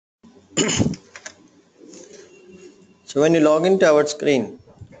So when you log into our screen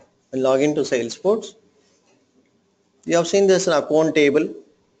and log into Salesforce, you have seen this account table.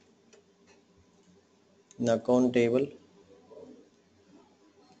 An account table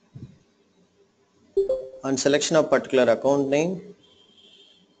and selection of particular account name.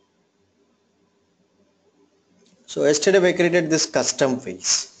 So yesterday we created this custom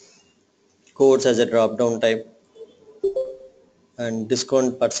fields, codes as a drop down type and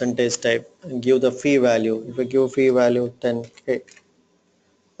discount percentage type, and give the fee value. If we give fee value 10k,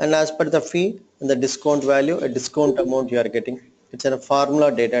 and as per the fee and the discount value, a discount amount you are getting. It's a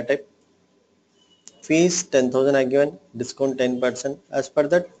formula data type. Fees 10,000 I given, discount 10%. As per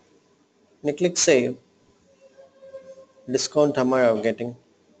that, when you click save, discount amount you are getting,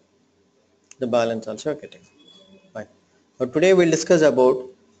 the balance also you are getting. Fine. Now today we'll discuss about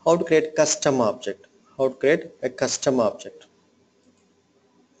how to create custom object. How to create a custom object.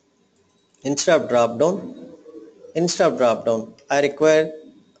 Instead of drop down, I require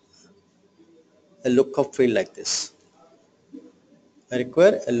a lookup field like this. I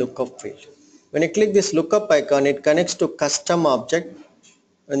require a lookup field. When you click this lookup icon, it connects to custom object.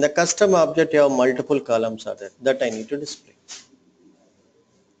 In the custom object, you have multiple columns are there that I need to display.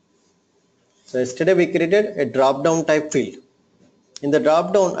 So yesterday we created a drop down type field. In the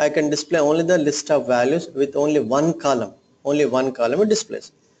drop down, I can display only the list of values with only one column. Only one column it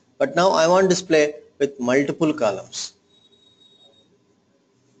displays. But now I want to display with multiple columns.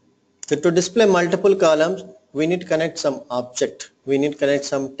 So to display multiple columns, we need to connect some object. We need to connect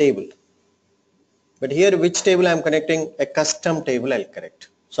some table. But here which table I am connecting? A custom table I will connect.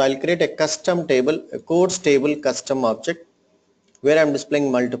 So I will create a custom table, a codes table custom object where I am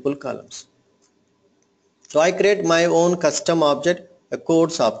displaying multiple columns. So I create my own custom object, a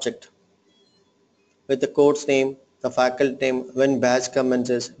codes object with the codes name, the faculty name, when batch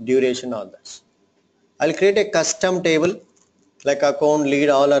commences, duration, all that. I'll create a custom table like account, lead,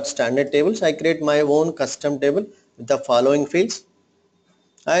 all are standard tables. I create my own custom table with the following fields.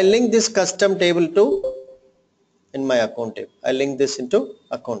 I link this custom table to in my account table. I link this into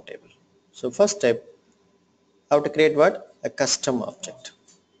account table. So first step, how to create what? A custom object.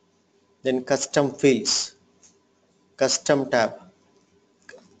 Then custom fields, custom tab.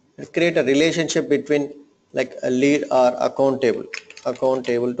 Create a relationship between like a lead or account table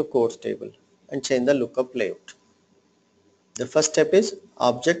to codes table, and change the lookup layout. The first step is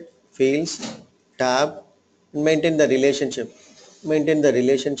object, fields, tab, and maintain the relationship.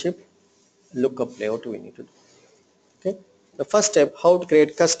 Lookup layout we need to do. Okay. The first step, how to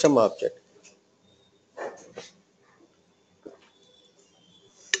create custom object.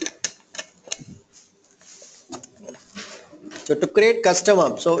 So to create custom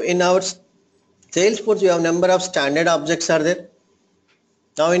object, so in our Salesforce, you have number of standard objects are there.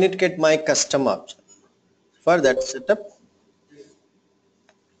 Now we need to get my custom object. For that, setup,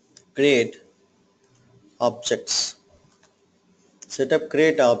 create objects. Setup,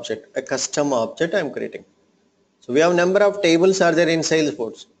 create object, a custom object I am creating. So we have number of tables are there in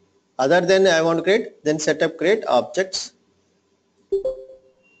Salesforce. Other than I want to create, then setup, create objects.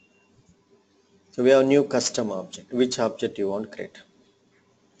 So we have new custom object. Which object you want to create?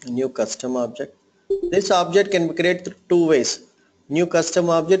 A new custom object. This object can be created through two ways. New custom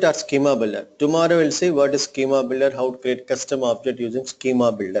object or schema builder. Tomorrow we'll see what is schema builder, how to create custom object using schema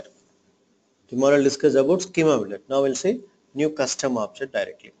builder. Tomorrow we'll discuss about schema builder. Now we'll see new custom object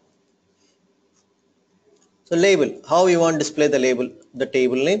directly. So label, how you want to display the label? The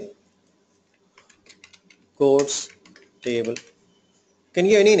table name, codes table. Can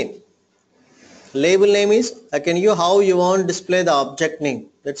give any name. Label name is, I can give how you want to display the object name.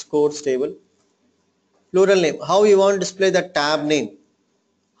 That's codes table. Plural name, how you want to display the tab name.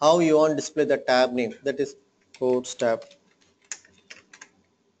 How you want to display the tab name. That is codes tab.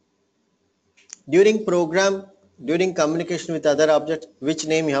 During program, during communication with other objects, which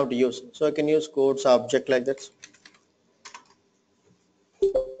name you have to use. So I can use codes object like that.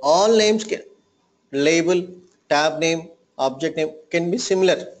 All names can, label, tab name, object name can be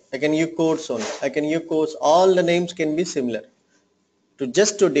similar. I can use codes only. I can use codes. All the names can be similar. To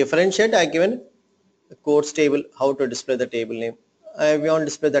differentiate, I given a codes table, how to display the table name. I want to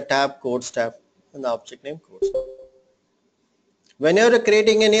display the tab, codes tab, and the object name, codes. Whenever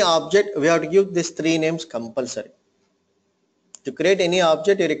creating any object, we have to give these three names compulsory. To create any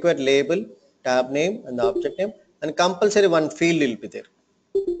object, you require label, tab name, and the object name, and compulsory one field will be there.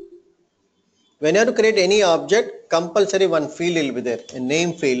 Whenever you create any object, compulsory one field will be there, a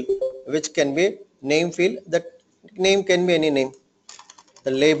name field, which can be name field. That name can be any name.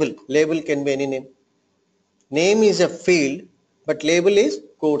 The label can be any name. Name is a field, but label is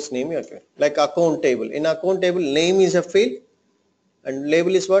course name you are given. Like account table. In account table, name is a field and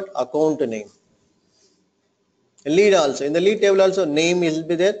label is what? Account name. Lead also. In the lead table also name will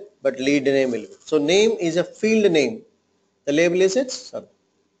be there, but lead name will be. So name is a field name. The label is its sub.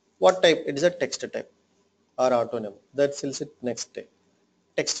 What type? It is a text type or autonym. That's it next type.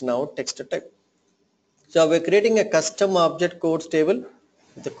 Text now, text type. So we're creating a custom object codes table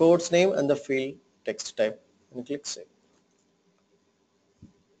with the codes name and the field text type and click save.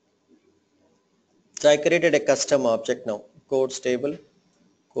 So I created a custom object now. Codes table,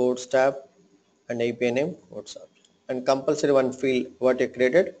 codes tab and API name codes object. And compulsory one field what you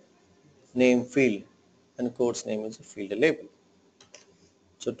created, name field and codes name is a field label.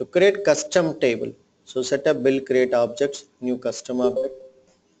 So to create custom table, so set up build create objects, new custom object,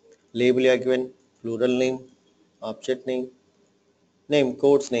 label you are given, plural name, object name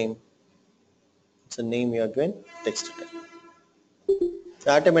codes name. It's a name you are given, text type. So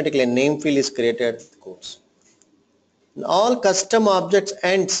automatically a name field is created with codes. And all custom objects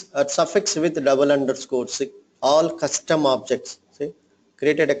ends or suffix with double underscore C. All custom objects, see,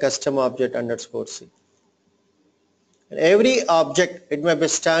 created a custom object underscore C. And every object, it may be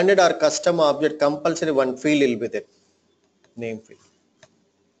standard or custom object, compulsory one field will be there, name field.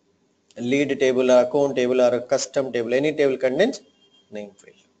 A lead table or account table or a custom table, any table contains name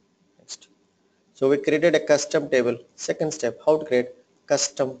field. Next. So we created a custom table. Second step, how to create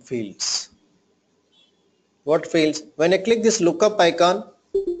custom fields. What fields? When I click this lookup icon,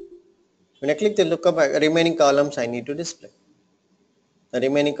 when I click the lookup remaining columns I need to display. The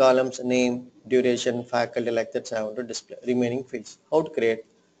remaining columns name, duration, faculty like that I want to display. Remaining fields. How to create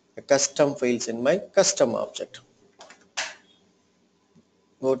a custom fields in my custom object.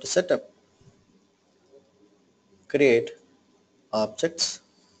 Go to setup. Create objects.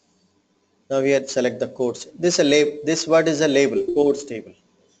 Now here select the codes. This a label. This what is a label? Codes table.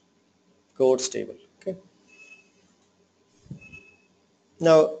 Codes table. Okay.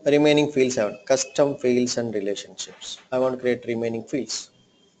 Now remaining fields I want custom fields and relationships. I want to create remaining fields.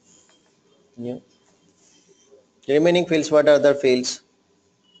 Yeah. Remaining fields, what are the fields?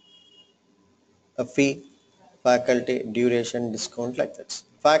 A fee, faculty, duration, discount like that.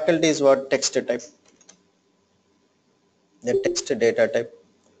 Faculty is what? Text type. The text data type.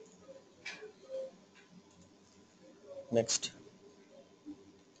 Next.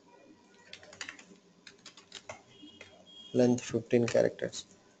 Length 15 characters.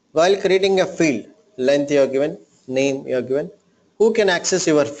 While creating a field, length you are given, name you are given. Who can access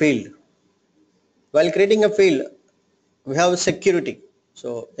your field? While creating a field, we have security.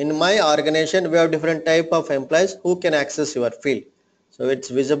 So in my organization, we have different type of employees who can access your field. So it's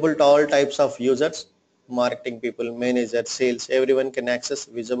visible to all types of users, marketing people, manager, sales, everyone can access,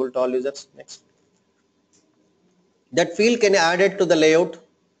 visible to all users. Next. That field can add it to the layout,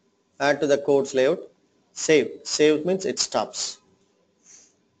 add to the codes layout, save. Save means it stops.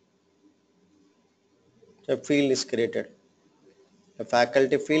 So field is created. A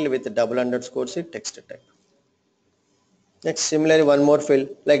faculty field with a double underscore C text type. Next, similarly one more field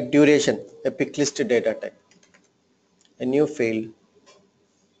like duration, a pick list data type. A new field,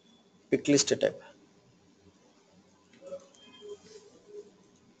 pick list type.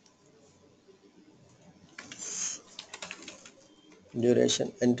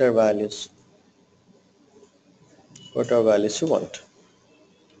 Duration, enter values. What are values you want?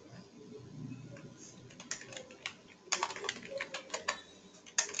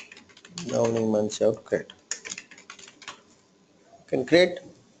 How many months you have to create? You can create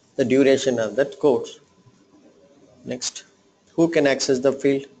the duration of that course. Next, who can access the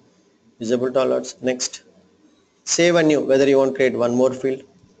field? Visible to alerts. Next, save and new, whether you want to create one more field.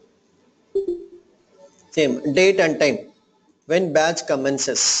 Same, date and time. When batch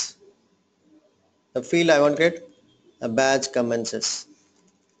commences. The field I want to create, a batch commences.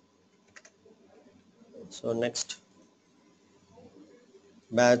 So next,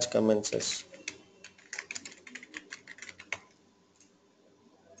 batch commences.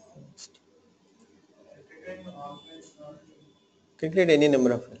 Next. You can create any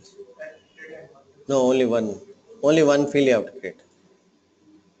number of fields. No, only one. Only one field you have to create.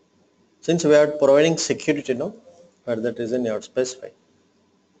 Since we are providing security, no, for that reason you have to specify.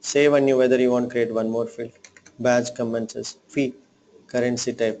 Save and new, whether you want to create one more field. Batch commences, fee,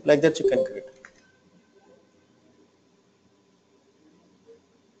 currency type, like that you can create.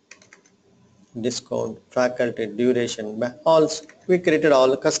 Discount, faculty, duration, all we created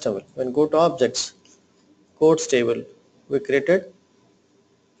all custom. When go to objects, codes table, we created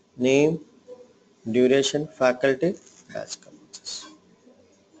name, duration, faculty, batch commences.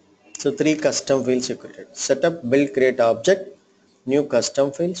 So three custom fields you created. Setup, build, create object. New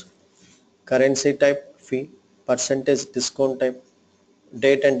custom fields, currency type, fee, percentage discount type,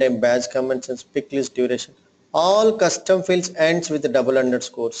 date and time, badge conventions, pick list duration. All custom fields ends with a double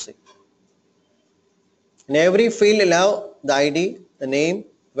underscore C. In every field will have the ID, the name,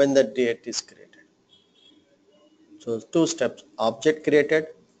 when the date is created. So two steps. Object created.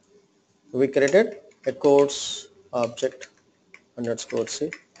 We created a course object underscore C.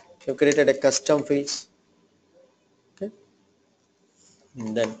 We created a custom fields. Okay.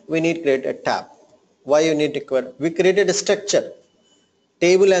 And then we need to create a tab. Why you need to require? We created a structure.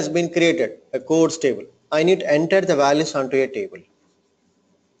 Table has been created, a codes table. I need to enter the values onto a table.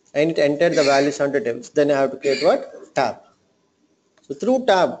 I need to enter the values onto tables. Then I have to create what? Tab. So through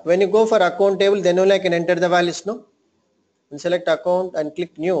tab, when you go for account table, then only I can enter the values, no? And select account and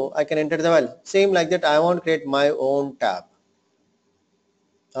click new, I can enter the value. Same like that, I want to create my own tab.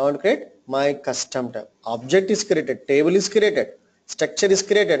 I want to create my custom tab. Object is created, table is created, structure is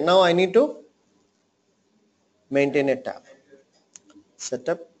created. Now I need to maintain a tab.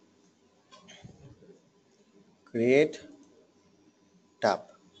 Setup, create tab.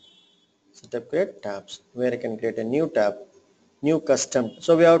 Setup, create tabs, where I can create a new tab, new custom.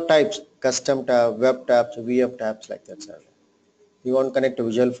 So we have types, custom tab, web tabs, VF tabs, like that. You want to connect to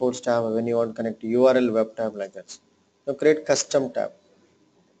Visual Force tab, when you want to connect to URL web tab, like that. So create custom tab.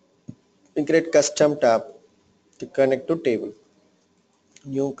 We create custom tab to connect to table.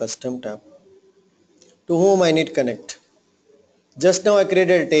 New custom tab. To whom I need connect? Just now I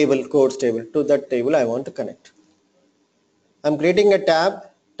created a table, codes table. To that table I want to connect. I'm creating a tab.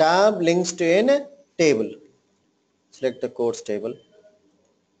 Tab links to a table. Select the codes table.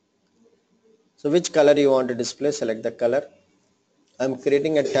 So which color you want to display? Select the color. I'm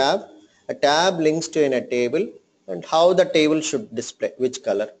creating a tab. A tab links to in a table, and how the table should display, which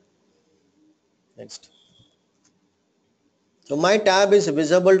color. Next. So my tab is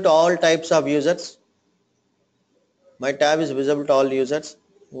visible to all types of users. My tab is visible to all users.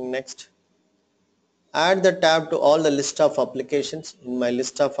 Next. Add the tab to all the list of applications. In my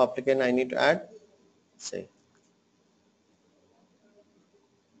list of applications, I need to add, say,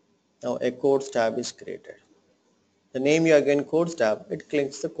 now a codes tab is created. The name you again codes tab, it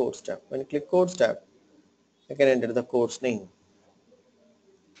clicks the codes tab. When you click codes tab, I can enter the codes name.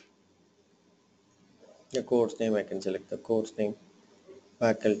 The codes name, I can select the codes name,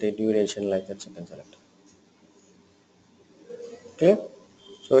 faculty, duration, like that, so I can select. Okay,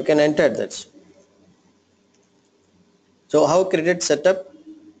 so we can enter that. So how create setup?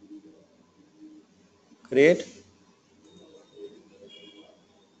 Create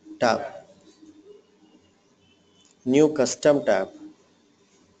tab, new custom tab.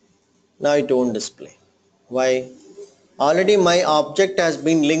 Now it won't display. Why? Already my object has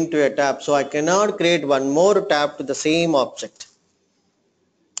been linked to a tab, so I cannot create one more tab to the same object.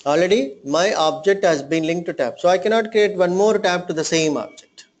 Already my object has been linked to tab, so I cannot create one more tab to the same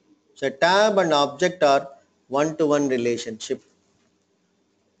object. So tab and object are one-to-one relationship.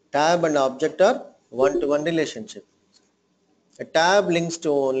 Tab and object are one-to-one relationship. A tab links to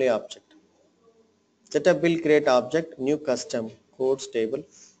only object. Setup will create object, new custom, codes table.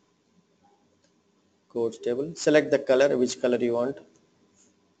 Codes table. Select the color, which color you want.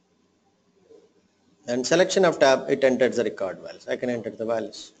 And selection of tab, it enters the record values. I can enter the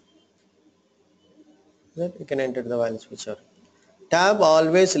values. Then you can enter the values which are. Tab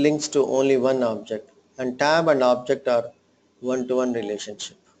always links to only one object, and tab and object are one-to-one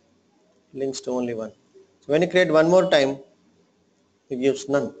relationship. Links to only one. So when you create one more time, it gives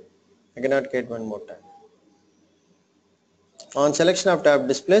none. I cannot create one more time. On selection of tab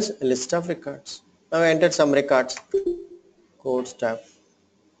displays a list of records. Now I entered some records. Codes tab.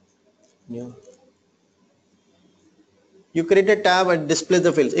 New. You create a tab and display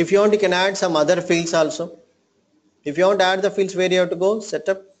the fields. If you want, you can add some other fields also. If you want to add the fields, where you have to go?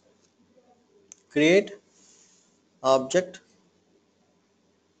 Setup, create, object,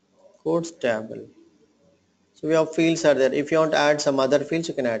 codes table. So we have fields are there. If you want to add some other fields,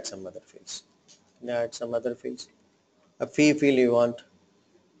 you can add some other fields. You can add some other fields. A fee field you want,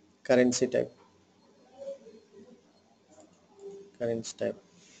 currency type, currency type.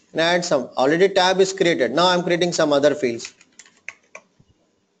 And add some. Already tab is created. Now I'm creating some other fields.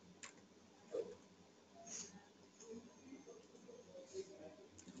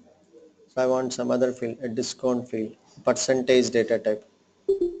 So I want some other field, a discount field, percentage data type.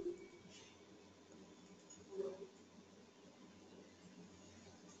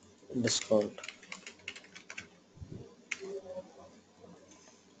 Discount.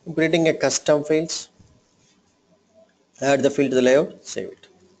 I'm creating a custom fields. Add the field to the layout, save it.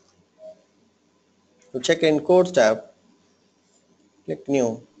 To check in codes tab, Click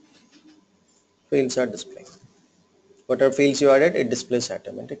new, fields are displaying. Whatever fields you added, it displays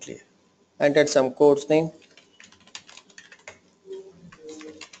automatically. Enter some course name,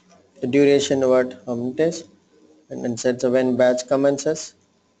 the duration what how many days, and then set the when batch commences.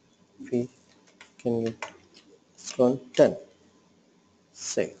 We can get discount 10.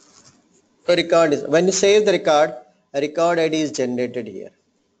 Save. The record is when you save the record, a record ID is generated here.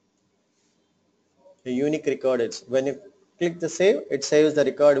 A unique record is when you click the save, it saves the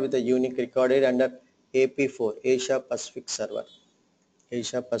record with a unique record ID under AP4 Asia Pacific server.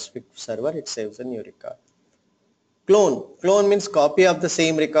 Asia Pacific server, it saves a new record. Clone means copy of the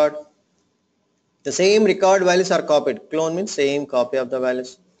same record. The same record values are copied. Clone means same copy of the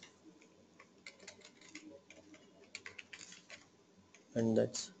values. And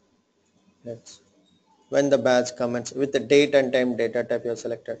that's when the batch comments with the date and time data type you have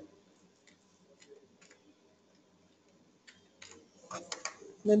selected.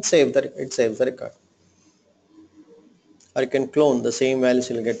 Then it saves the record. Or you can clone the same values,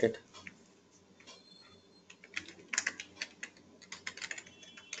 you'll get it.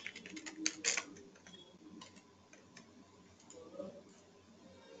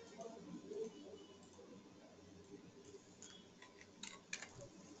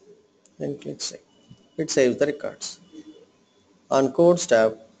 Then click save. It saves the records. On codes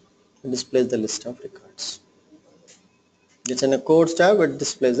tab, it displays the list of records. It's in a codes tab, it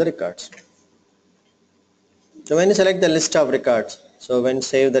displays the records. So when you select the list of records, so when you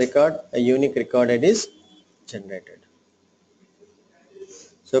save the record, a unique record ID is generated.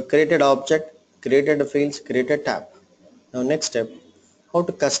 So created object, created fields, created tab. Now next step, how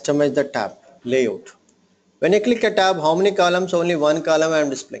to customize the tab layout. When I click a tab, how many columns? Only one column I am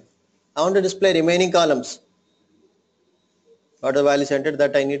displaying. I want to display remaining columns. What the values entered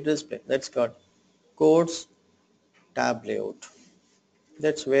that I need to display. That's called codes tab layout.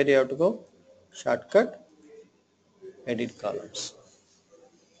 That's where you have to go. Shortcut, edit columns.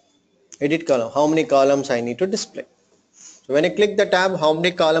 Edit column, how many columns I need to display. So when I click the tab, how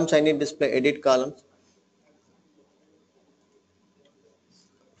many columns I need to display, edit columns.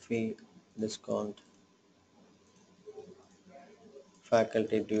 Fee, discount,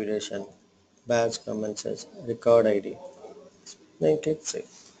 faculty duration, batch commences, record ID. Then click save.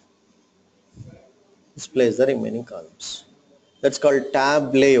 Displays the remaining columns. That's called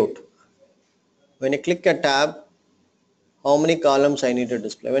tab layout. When I click a tab, how many columns I need to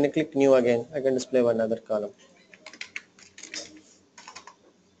display. When I click new again, I can display one other column.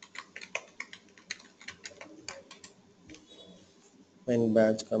 When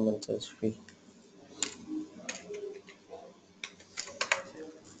batch commences fee.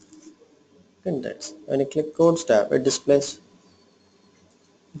 And that's when you click codes tab, it displays.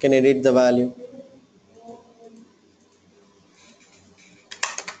 You can edit the value.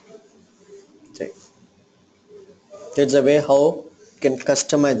 Okay. That's the way how you can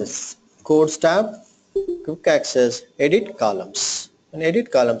customize this. Codes tab, quick access, edit columns. And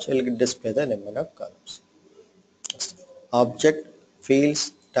edit columns will display the number of columns. Object,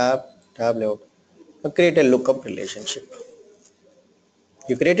 fields, tab layout. Now create a lookup relationship.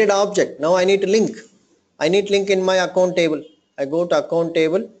 You created object. Now I need to link. I need link in my account table. I go to account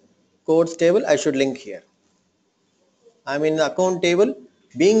table, codes table, I should link here. I'm in the account table.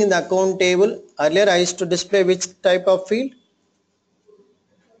 Being in the account table, earlier I used to display which type of field.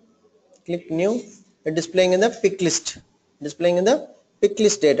 Click new. It's displaying in the pick list. Displaying in the pick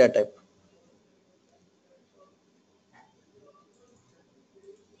list data type.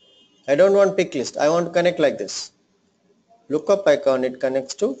 I don't want pick list. I want to connect like this. Lookup icon, it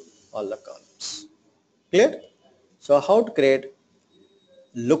connects to all the columns. Clear? So how to create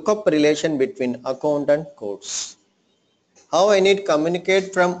lookup relation between account and codes. How I need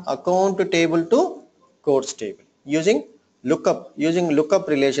communicate from account to table to codes table. Using lookup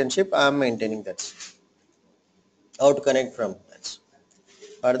relationship, I am maintaining that. How to connect from that.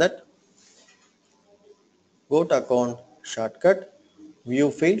 For that, go to account, shortcut,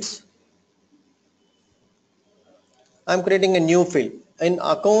 view fields. I am creating a new field. In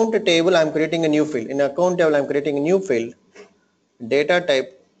account table, I am creating a new field. In account table, I am creating a new field. Data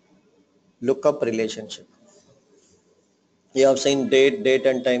type, lookup relationship. You have seen date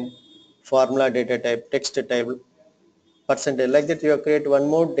and time, formula data type, text table, percentage. Like that, you have create one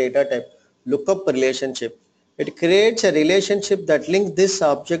more data type, lookup relationship. It creates a relationship that links this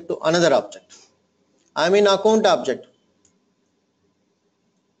object to another object. I am in account object.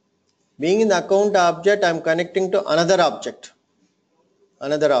 Being in the account object, I am connecting to another object.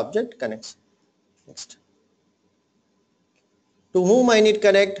 Another object connects. Next. To whom I need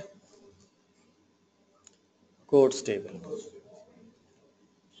connect? Codes table.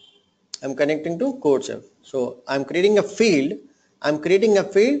 I'm connecting to codes. So I'm creating a field. I'm creating a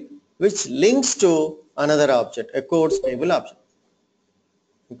field which links to another object, a codes table object.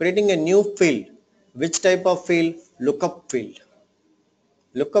 I'm creating a new field. Which type of field? Lookup field.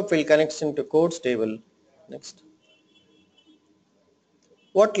 Lookup field connects into codes table. Next.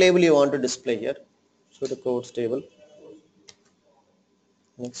 What label you want to display here? So the codes table.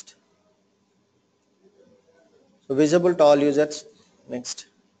 Next. So visible to all users. Next.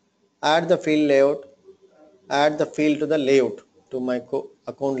 Add the field layout. Add the field to the layout, to my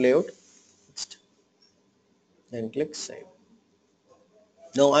account layout. Next. Then click save.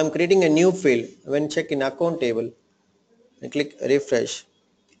 Now I'm creating a new field. When check in account table and click refresh,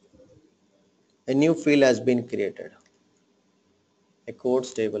 a new field has been created. A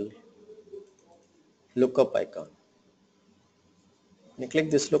codes table lookup icon. When you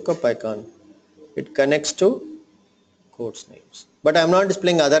click this lookup icon, it connects to codes names. But I'm not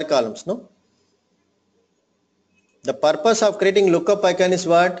displaying other columns, no? The purpose of creating lookup icon is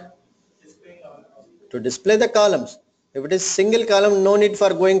what? To display the columns. If it is single column, no need for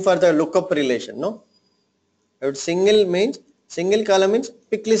going for the lookup relation, no? If single column means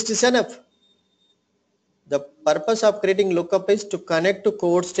pick list is enough. The purpose of creating lookup is to connect to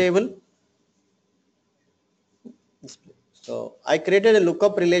codes table. So I created a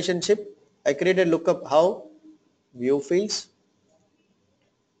lookup relationship. I created lookup how? View fields,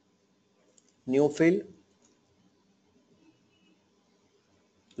 new field,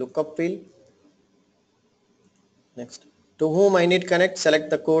 lookup field. Next. To whom I need connect, select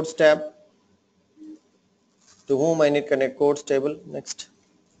the codes tab. To whom I need connect codes table. Next.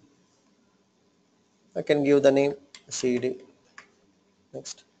 I can give the name CD.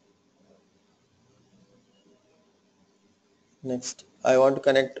 Next. Next. I want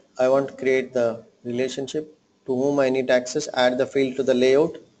to create the relationship. To whom I need access, add the field to the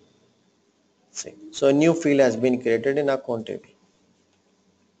layout. See. So a new field has been created in account table.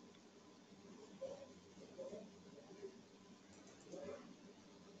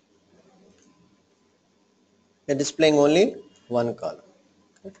 We are displaying only one column.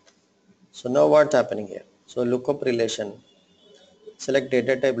 Okay. So now what's happening here? So lookup relation. Select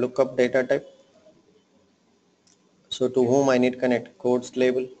data type, lookup data type. So to whom I need connect codes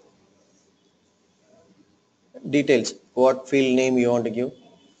label. Details, what field name you want to give.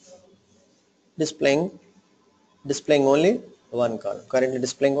 Displaying only one column. Currently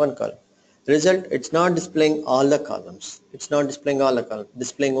displaying one column. Result, it's not displaying all the columns. It's not displaying all the columns.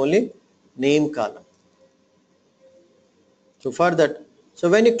 Displaying only name column. So for that, so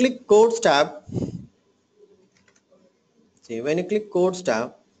when you click codes tab, see when you click codes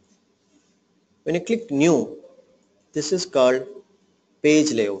tab, when you click new, this is called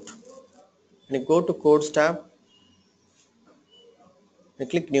page layout. When you go to codes tab and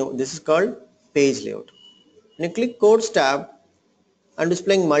click new, this is called page layout. When you click codes tab, I'm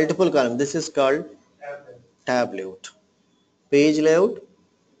displaying multiple columns. This is called tab layout. Page layout,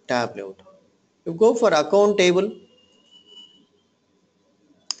 tab layout. You go for account table,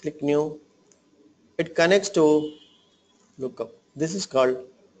 click new. It connects to lookup. This is called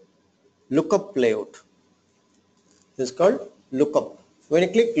lookup layout. This is called lookup. When you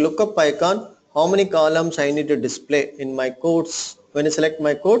click lookup icon, how many columns I need to display in my codes? When you select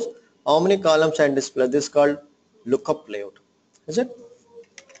my codes, how many columns I display? This is called lookup layout. Is it?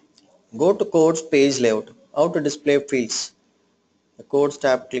 Go to codes page layout. How to display fields? The codes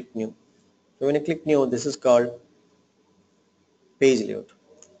tab, click new. So when you click new, this is called page layout.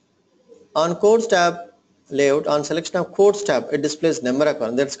 On codes tab layout, on selection of codes tab, it displays number of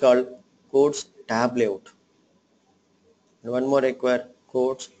columns. That's called codes tab layout. And one more require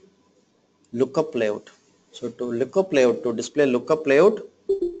codes lookup layout. So to lookup layout, to display lookup layout,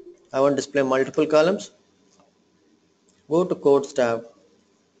 I want to display multiple columns. Go to codes tab.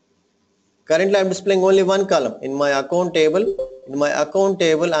 Currently I am displaying only one column. In my account table,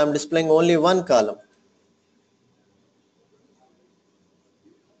 I am displaying only one column.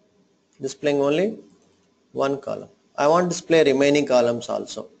 Displaying only one column. I want to display remaining columns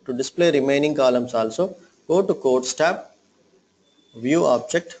also. To display remaining columns also, go to codes tab, view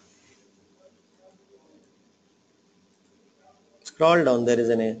object, scroll down, there is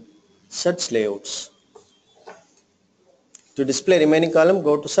a search layouts. To display remaining column,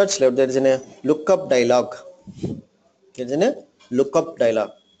 go to search layout, there is a lookup dialog. There is a lookup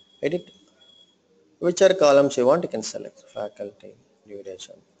dialog. Edit. Which are columns you want, you can select. Faculty,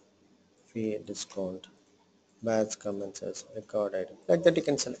 duration, fee, discount, batch commences, record item. Like that you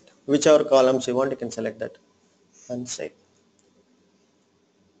can select. Whichever columns you want, you can select that and save.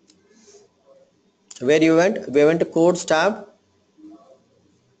 Where you went? We went to codes tab,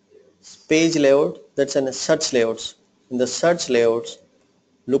 page layout, that's in a search layouts. In the search layouts,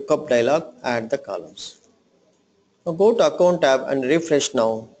 lookup dialog, add the columns. Now go to account tab and refresh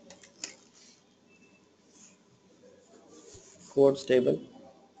now. Quotes table,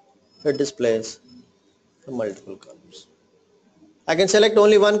 it displays the multiple columns. I can select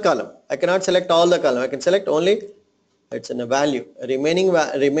only one column. I cannot select all the column. I can select only, it's in a value.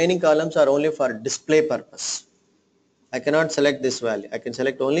 Remaining columns are only for display purpose. I cannot select this value. I can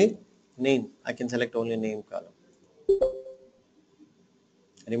select only name. I can select only name column.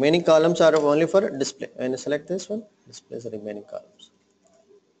 Remaining columns are only for display. When I select this one, displays the remaining columns.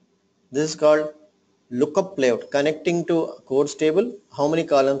 This is called lookup layout, connecting to codes table. How many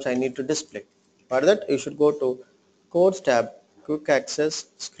columns I need to display? For that, you should go to codes tab, quick access,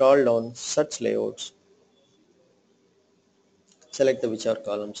 scroll down, search layouts, select the whichever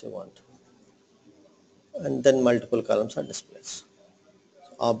columns you want, and then multiple columns are displays.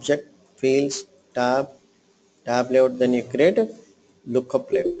 Object, fields, tab layout, then you create a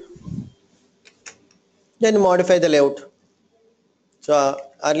lookup layout. Then modify the layout. So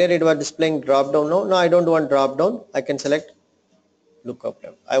earlier it was displaying drop down. No, I don't want drop down. I can select lookup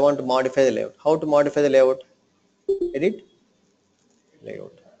layout. I want to modify the layout. How to modify the layout? Edit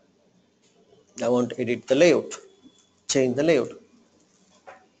layout. I want to edit the layout. Change the layout.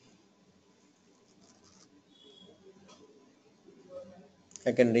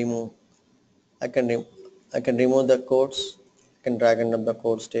 I can remove. I can remove the codes. I can drag and drop the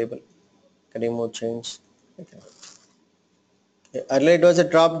codes table. I can remove change. Okay. Earlier it was a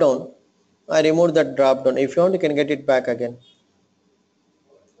drop down. I removed that drop down. If you want, you can get it back again.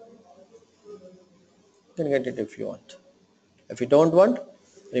 You can get it if you want. If you don't want,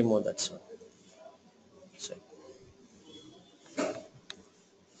 remove that one. So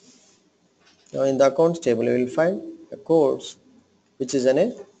now in the accounts table, you will find a codes which is in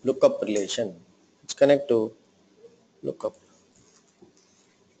a lookup relation. It's connect to lookup.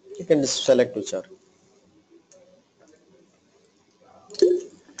 You can just select whichever.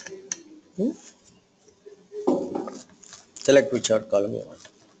 Select whichever column you want.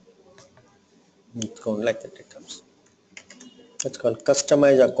 It's going like that it comes. It's called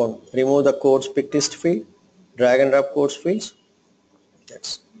customize account. Remove the codes pick list field, drag and drop codes fields.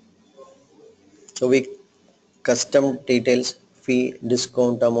 That's so we custom details, fee,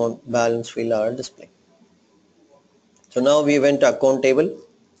 discount amount, balance field are displayed. So now we went to account table,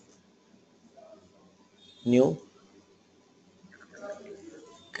 new,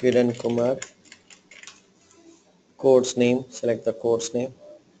 Kiran Kumar, codes name, select the codes name,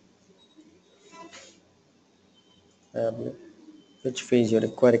 which fees you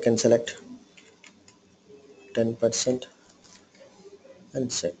require, you can select 10%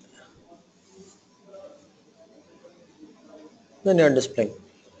 and set. Then you are displaying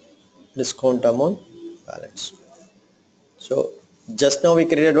discount amount, balance. So just now we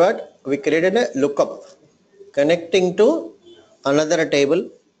created what? We created a lookup connecting to another table,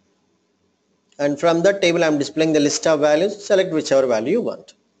 and from that table I am displaying the list of values. Select whichever value you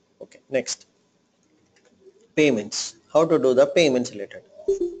want. Okay, next, payments. How to do the payments related?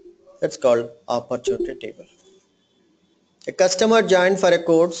 That's called opportunity table. A customer joined for a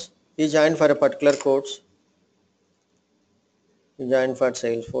course. He joined for a particular course. He joined for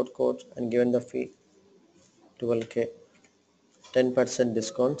Salesforce course and given the fee 12K, 10%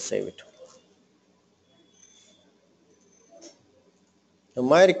 discount. Save it. Now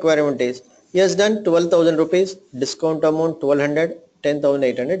my requirement is he has done 12,000 rupees, discount amount 1200,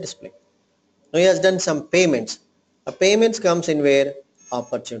 10,800 display. Now he has done some payments. A payments comes in where?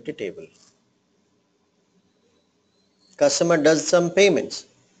 Opportunity table. Customer does some payments.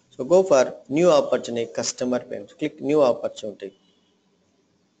 So go for new opportunity, customer payments. Click new opportunity.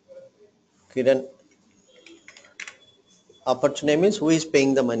 Kiran. Opportunity means who is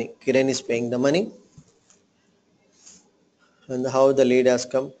paying the money. Kiran is paying the money. And how the lead has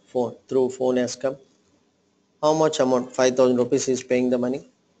come? Phone. Through phone has come. How much amount? 5,000 rupees is paying the money.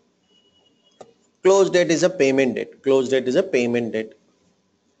 Close date is a payment date. Close date is a payment date.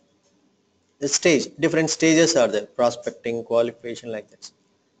 The stage, different stages are there. Prospecting, qualification, like this.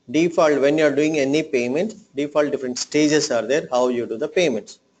 Default, when you are doing any payment, default different stages are there. How you do the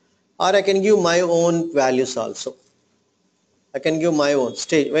payments. Or I can give my own values also. I can give my own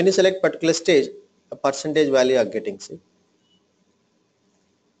stage. When you select particular stage, a percentage value are getting. See.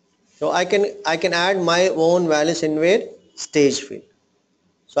 So I can add my own values in where? Stage field.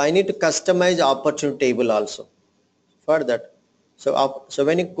 So I need to customize opportunity table also for that. So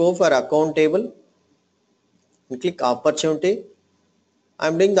when you go for account table, you click opportunity.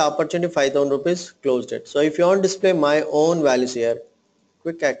 I'm doing the opportunity 5,000 rupees closed it. So if you want to display my own values here,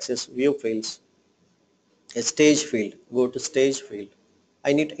 quick access view fields, a stage field, go to stage field.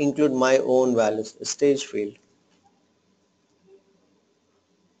 I need to include my own values, a stage field.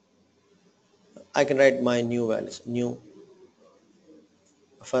 I can write my new values, new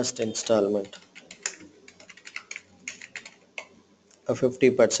first installment, a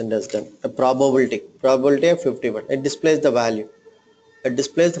 50% has done, a probability of 50%. It displays the value. It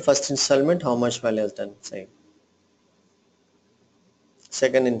displays the first installment, how much value has done, same.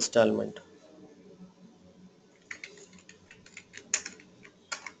 Second installment,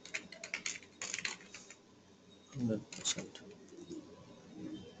 100%.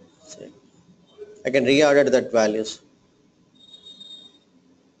 Same. I can reorder that values.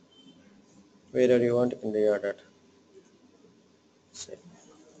 Wherever you want, you can reorder it. Same.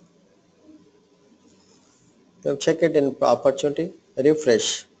 Now check it in opportunity,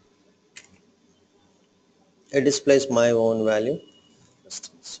 refresh. It displays my own value.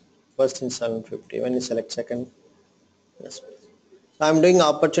 First installment 50. When you select second, yes. So I'm doing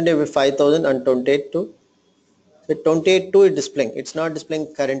opportunity with 5,000 and 28 to. So 28 to is displaying. It's not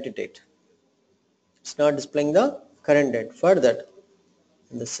displaying current date. It's not displaying the current date. For that,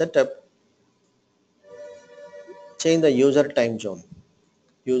 in the setup, change the user time zone.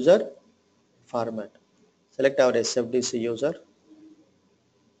 User format. Select our SFDC user.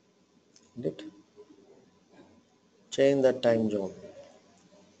 Edit. Change the time zone.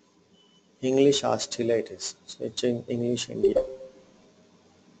 English Australia it is. So change English India.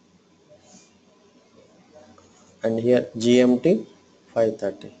 And here GMT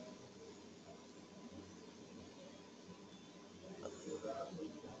 5:30.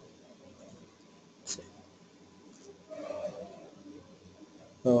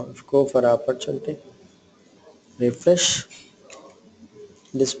 Now go for opportunity. Refresh.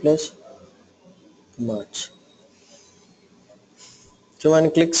 Displays March. So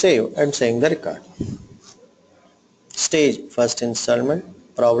when click save and saying the record. Stage first installment,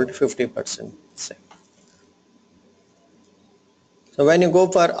 probability 50%. Same. So when you go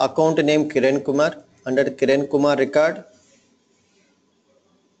for account name Kiran Kumar, under Kiran Kumar record,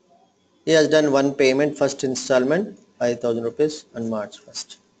 he has done one payment, first installment 5,000 rupees on March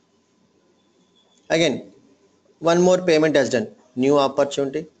 1st. Again, one more payment has done, new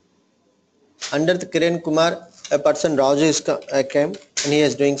opportunity. Under the Kiran Kumar, a person Raju is came and he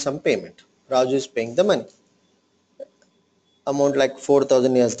is doing some payment. Raju is paying the money. Amount like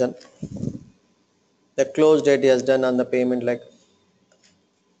 4,000 he has done. The close date he has done on the payment like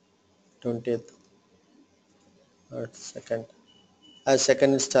 20th or second. As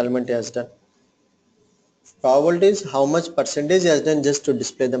second installment he has done. Probability is how much percentage he has done just to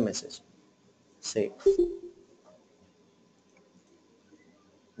display the message. Save.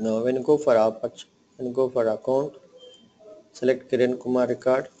 Now when you go for account, select Kiran Kumar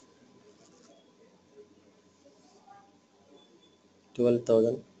record,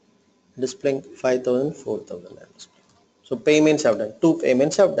 12,000, displaying 5,000, 4,000. So payments have done, two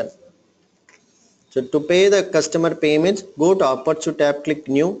payments have done. So to pay the customer payments, go to opportunity tab, click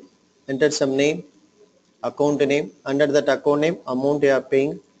new, enter some name, account name, under that account name, amount you are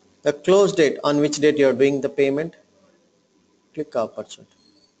paying, the close date, on which date you are doing the payment, click opportunity,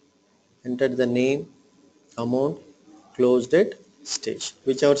 enter the name, amount, close date, stage,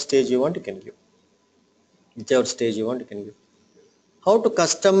 whichever stage you want you can give, How to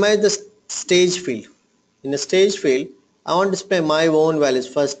customize the stage field? In a stage field, I want to display my own values,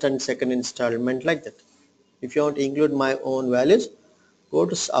 first and second installment, like that. If you want to include my own values, go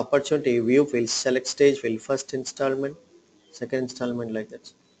to opportunity view field, select stage field, first installment, second installment, like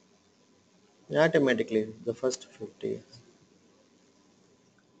that. Automatically the first 50.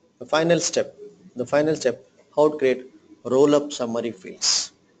 The final step, how to create roll-up summary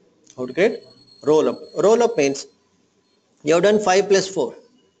fields. How to create roll-up. Roll-up means you have done 5 plus 4,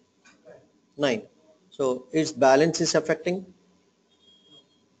 9. So its balance affecting?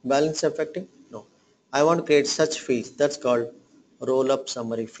 No. I want to create such fields. That's called roll-up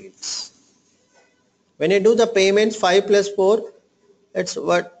summary fields. When you do the payments 5 plus 4, it's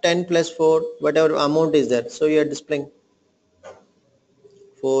what 10 plus 4, whatever amount is there. So you are displaying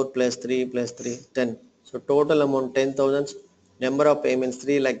 4 plus 3 plus 3, 10. So total amount 10,000, number of payments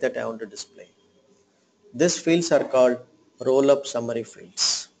 3, like that I want to display. These fields are called roll-up summary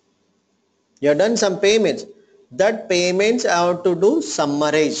fields. You have done some payments. That payments I have to do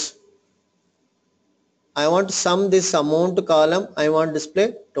summarize. I want to sum this amount column. I want to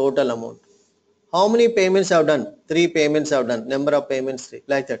display total amount. How many payments I have done? 3 payments I have done. Number of payments 3,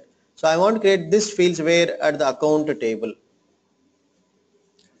 like that. So I want to create this fields where at the account table.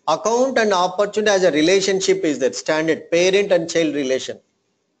 Account and opportunity as a relationship is that standard parent and child relation.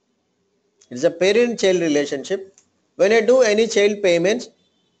 It's a parent-child relationship. When I do any child payments,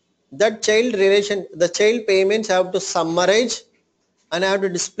 that child relation, the child payments have to summarize and I have to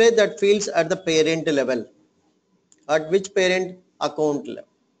display that fields at the parent level. At which parent account level?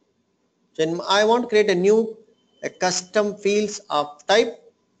 So I want to create a custom fields of type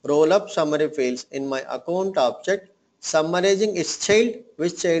roll-up summary fields in my account object, summarizing its child,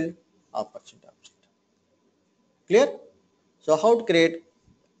 which child? Opportunity object. Clear? So how to create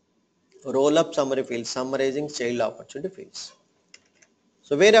roll-up summary fields, summarizing child opportunity fields.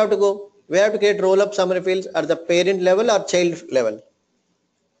 So where have to go? We have to create roll-up summary fields at the parent level or child level.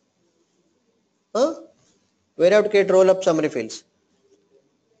 Huh? Where have to create roll-up summary fields?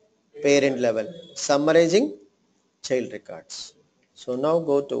 Parent level, summarizing child records. So now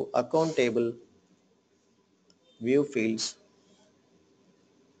go to account table, view fields,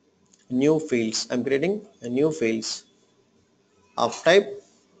 new fields. I'm creating a new fields of type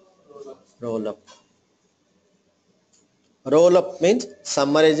rollup. Rollup means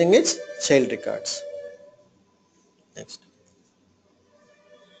summarizing its child records. Next.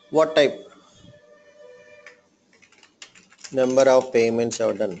 What type? Number of payments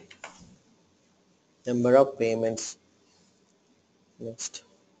are done. Number of payments. Next.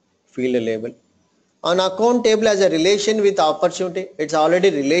 Field label. On account table as a relation with opportunity, it's already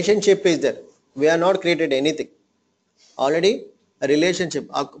relationship is there. We have not created anything. Already a relationship,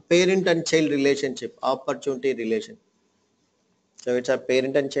 a parent and child relationship, opportunity relation. So it's a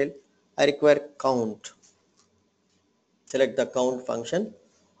parent and child. I require count. Select the count function.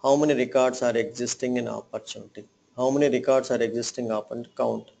 How many records are existing in opportunity? How many records are existing upon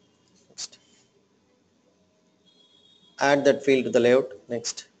count? Next. Add that field to the layout.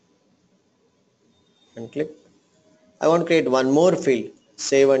 Next. And click. I want to create one more field.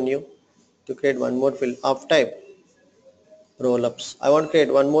 Save and new. To create one more field of type roll-ups. I want to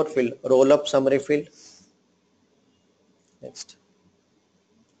create one more field. Roll-up summary field. Next.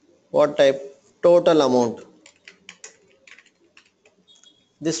 What type? Total amount.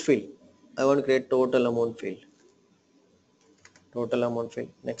 This field. I want to create total amount field. Total amount field.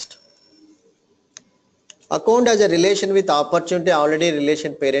 Next. Account has a relation with opportunity, already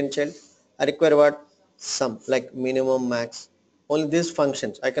relation parent child. I require what? Sum, like minimum, max. Only these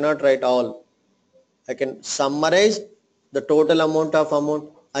functions. I cannot write all. I can summarize the total amount of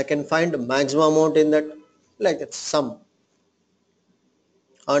amount. I can find maximum amount in that, like that sum.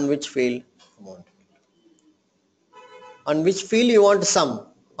 On which field? Amount. On which field you want sum?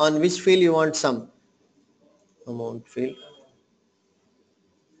 On which field you want sum? Amount field.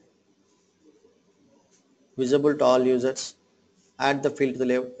 Visible to all users. Add the field to the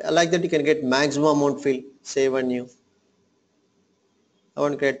layout. Like that you can get maximum amount field. Save and new. I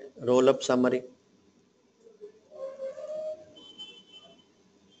want to create roll up summary.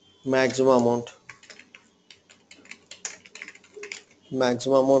 Maximum amount.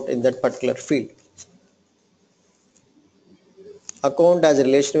 Maximum amount in that particular field. Account has a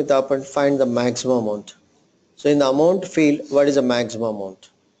relation with opponent, find the maximum amount. So in the amount field, what is the maximum amount?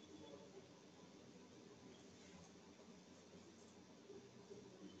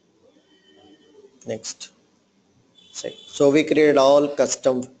 Next. So we created all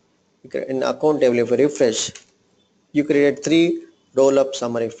custom in account table. If you refresh, you created 3 roll-up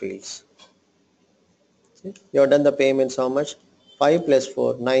summary fields. See? You have done the payments how much? 5 plus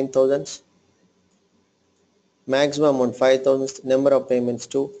 4, 9,000. Maximum amount 5,000. Number of payments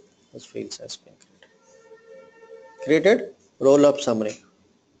 2. Those fields has been created. Created roll-up summary.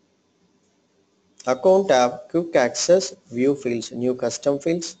 Account tab, quick access, view fields, new custom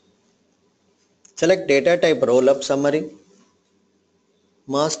fields. Select data type roll-up summary.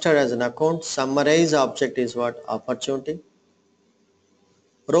 Master as an account. Summarize object is what? Opportunity.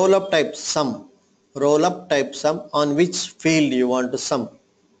 Roll-up type sum. Roll-up type sum. On which field you want to sum?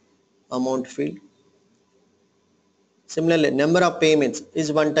 Amount field. Similarly, number of payments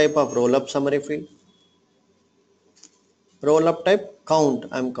is one type of roll-up summary field. Roll-up type count.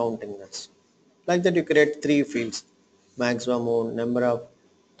 I am counting this. Like that you create 3 fields. Maximum amount, number of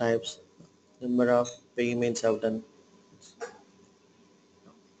types, number of payments have done.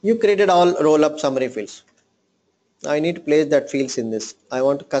 You created all roll-up summary fields. I need to place that fields in this. I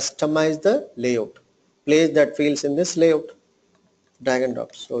want to customize the layout. Place that fields in this layout. Drag and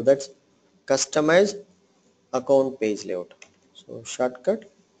drop. So that's customize account page layout. So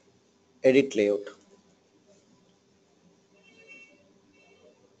shortcut, edit layout.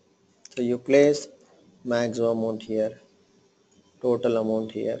 So you place maximum amount here, total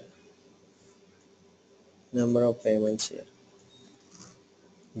amount here, number of payments here.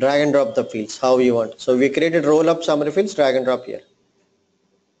 Drag and drop the fields how you want. So we created roll up summary fields, drag and drop here.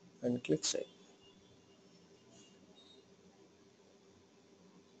 and click save.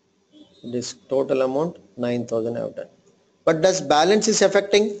 This total amount 9,000 I have done. But does balance is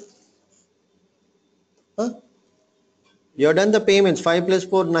affecting? Huh? You have done the payments 5 plus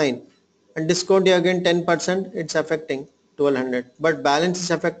 4 9 and discount you again 10%, it's affecting 1200. But balance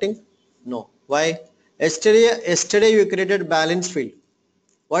is affecting? No. Why? Yesterday you created balance field.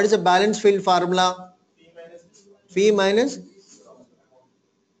 What is the balance field formula? Fee minus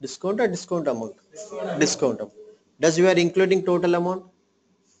discount or discount amount? Discount amount. Does you are including total amount?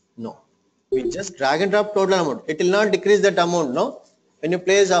 No. We just drag and drop total amount. It will not decrease that amount, no? When you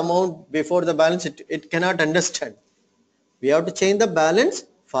place amount before the balance, it cannot understand. We have to change the balance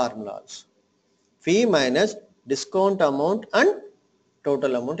formulas. Fee minus discount amount and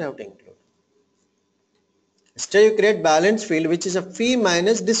total amount you have to include. Instead you create balance field which is a fee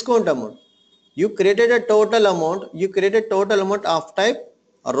minus discount amount. You created a total amount of type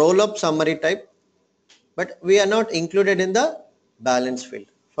a roll up summary type, but we are not included in the balance field.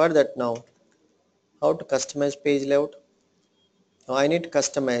 For that now, how to customize page layout? Now I need to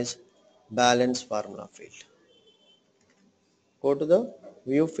customize balance formula field. Go to the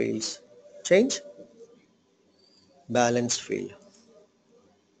view fields, change balance field,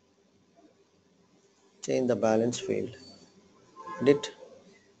 change the balance field, edit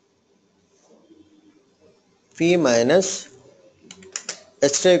fee minus,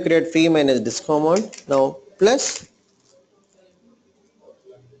 yesterday you create fee minus discount amount, now plus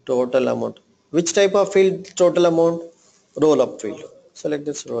total amount. Which type of field? Total amount, roll up field. Select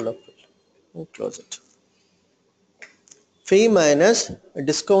this roll up field and close it. Fee minus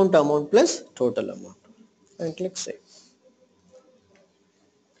discount amount plus total amount and click save.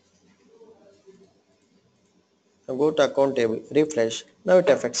 Now go to account table, refresh. Now it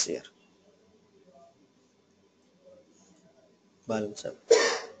affects here. Balance up.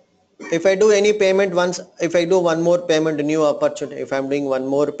 If I do any payment once, if I do one more payment, a new opportunity, if I am doing one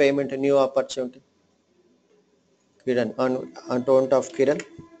more payment, a new opportunity, Kiran, on account of Kiran,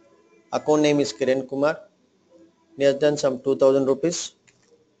 account name is Kiran Kumar, he has done some 2000 rupees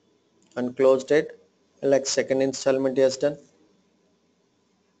and closed date, like second installment he has done,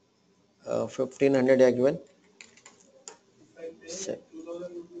 1500 he has given.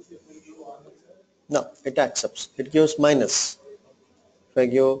 No, it accepts, it gives minus. If I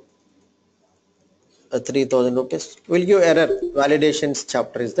give 3000 rupees, will give error. Validations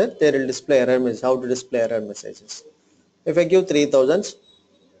chapter is there, they will display error message, how to display error messages. If I give 3000,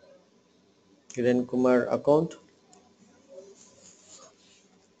 Kiran Kumar account,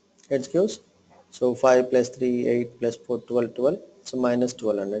 it gives, so 5 plus 3, 8 plus 4, 12, 12, so minus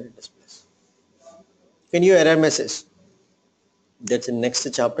 1200 it displays. Can you error message? That's in next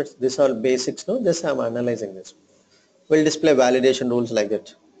chapter. This all basics, no? Just I'm analyzing this. We'll display validation rules like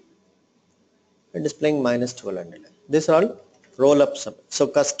that. We're displaying minus 1200. This all roll up sum. So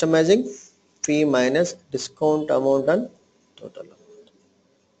customizing fee minus discount amount and total amount.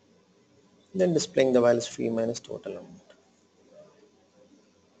 Then displaying the values fee minus total amount.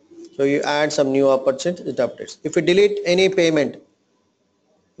 So you add some new opportunity, it updates. If you delete any payment,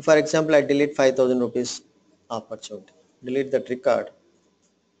 for example, I delete 5000 rupees opportunity, delete that record.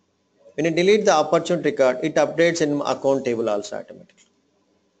 When you delete the opportunity record, it updates in account table also automatically.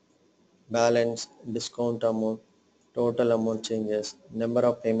 Balance, discount amount, total amount changes, number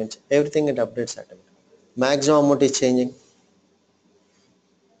of payments, everything it updates automatically. Maximum amount is changing.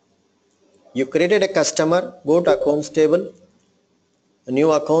 You created a customer, go to accounts table, a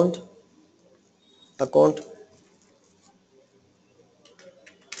new account,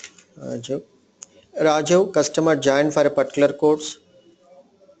 Raju, customer joined for a particular course,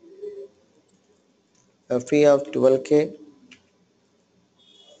 a fee of 12k,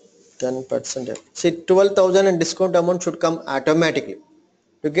 10%. See, 12,000 and discount amount should come automatically.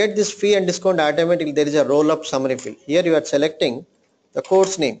 To get this fee and discount automatically, there is a roll up summary field. Here you are selecting the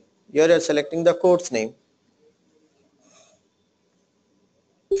course name. Here you are selecting the course name.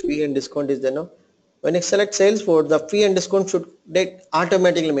 Fee and discount is there now. When you select Salesforce, the fee and discount should that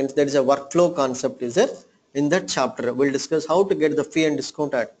automatically means there is a workflow concept is there. In that chapter, we'll discuss how to get the fee and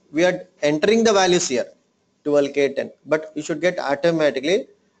discount at. We are entering the values here, 12k, 10, but you should get automatically,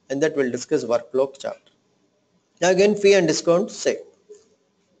 and that we'll discuss workflow chapter. Now again, fee and discount, say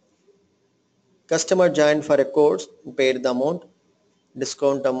customer joined for a course, paid the amount,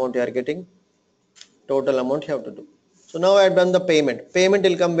 discount amount you are getting, total amount you have to do. So now I have done the payment. Payment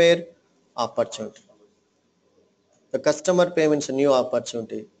will come where? Opportunity. The customer payments a new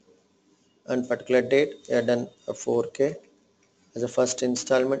opportunity and particular date you have done a 4k as a first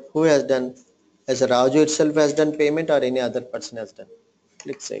installment. Who has done? As a Raju itself has done payment or any other person has done?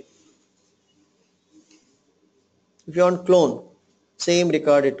 click save. If you want clone, same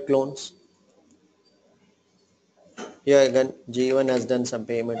record it clones. Here again G1 has done some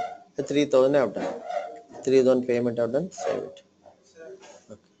payment. 3,000 I have done. 3,000 payment I have done, save it.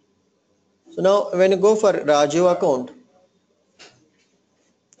 Okay. So now when you go for Raju account,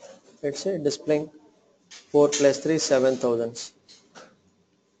 let's say displaying 4 plus 3 7,000.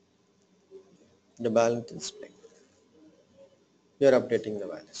 The balance display. You are updating the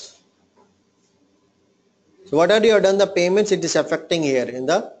values. So what are you have done the payments, it is affecting here in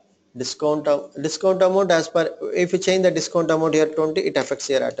the discount amount as per, if you change the discount amount here 20, it affects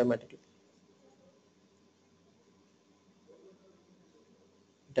here automatically.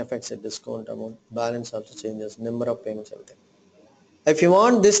 It affects the discount amount, balance also changes, number of payments, everything. If you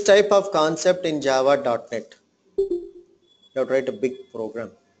want this type of concept in Java.NET, you have to write a big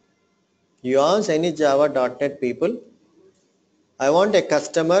program. You ask any Java.NET people, I want a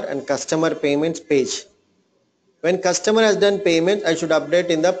customer and customer payments page. When customer has done payment, I should update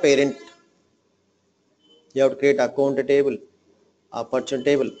in the parent. You have to create account table, opportunity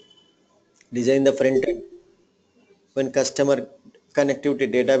table, design the front end. When customer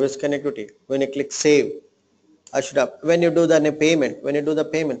connectivity, database connectivity, when you click save, I should up. When you do the payment, when you do the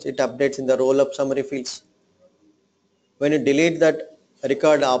payments, it updates in the roll-up summary fields. When you delete that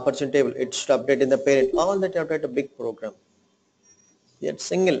record opportunity table, it should update in the parent. All that you have to write a big program. Yet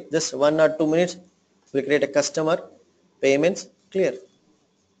single, just 1 or 2 minutes, we create a customer, payments, clear.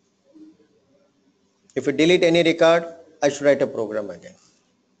 If you delete any record, I should write a program again.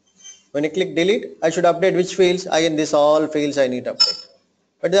 When you click delete, I should update which fields. Again, this all fields I need to update.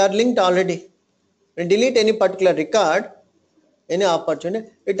 But they are linked already. When you delete any particular record, any opportunity,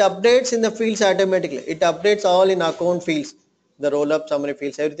 it updates in the fields automatically. It updates all in account fields. The roll-up summary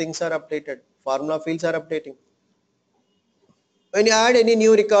fields, everything are updated. Formula fields are updating. When you add any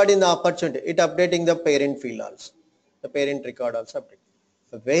new record in the opportunity, it updating the parent field also. The parent record also update.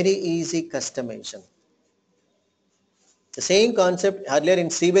 A very easy customization. The same concept earlier in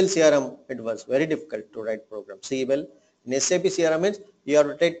CBL CRM, it was very difficult to write program. CBL in SAP CRM means you have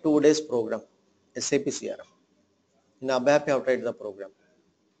to take 2 days program. SAP CRM. In ABAP you have to write the program.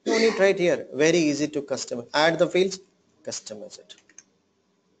 You only try it here. Very easy to customize. Add the fields, customize it.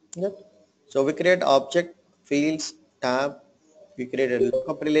 Yep. So we create object, fields, tab. We create a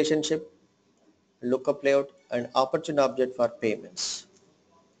lookup relationship, lookup layout, and opportunity object for payments.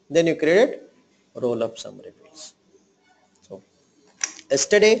 Then you create roll-up summary fields. So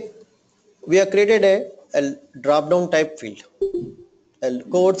yesterday we have created a drop-down type field.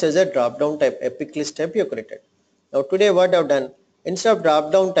 Codes as a drop-down type, epic list type you created. Now today what I've done, instead of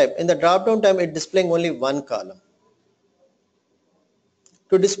drop-down type, in the drop-down type it displaying only one column.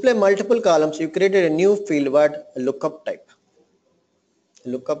 To display multiple columns, you created a new field what lookup type.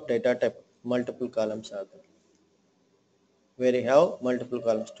 Lookup data type, multiple columns are there. Where you have multiple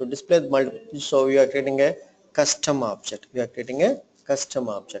columns. To display multiple, so we are creating a custom object. We are creating a custom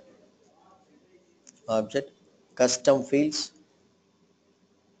object. Object, custom fields.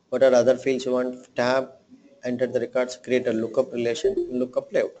 What are other fields you want? Tab, enter the records, create a lookup relation,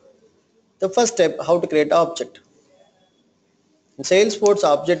 lookup layout. The first step, how to create object. In Salesforce,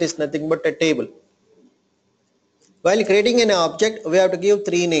 object is nothing but a table. While creating an object, we have to give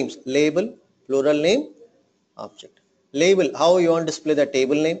 3 names: label, plural name, object. Label, how you want to display the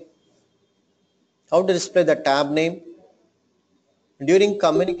table name, how to display the tab name. During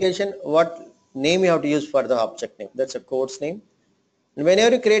communication, what name you have to use for the object name, that's a code's name. And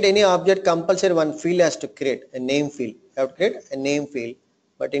whenever you create any object, compulsory one field has to create a name field. You have to create a name field,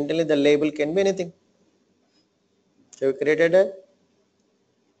 but internally the label can be anything. So we created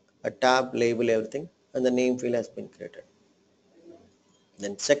a tab, label, everything, and the name field has been created.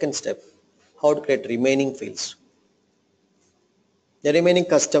 Then second step, how to create remaining fields. The remaining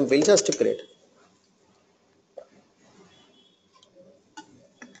custom fields has to create.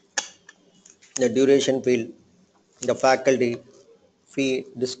 The duration field, the faculty, fee,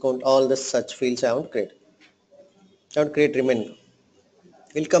 discount, all the such fields I want to create. I want to create remaining.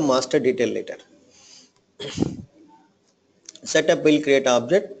 We'll come master detail later. Setup will create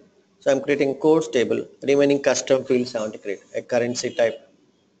object. So I'm creating codes table. Remaining custom fields I want to create. A currency type,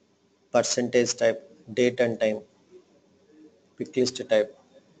 percentage type, date and time, pick list type.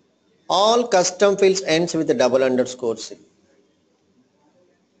 All custom fields ends with a double underscore C.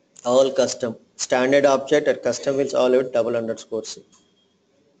 All custom. Standard object and custom fields all with double underscore C.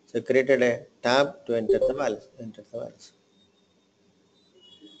 So I created a tab to enter the values. Enter the values.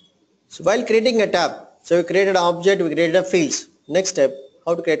 So while creating a tab, so we created an object, we created a fields. Next step,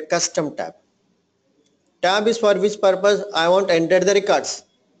 how to create custom tab. Tab is for which purpose? I want to enter the records.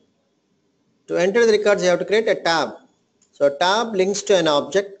 To enter the records, you have to create a tab. So tab links to an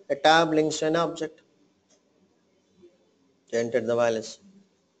object. A tab links to an object to enter the values.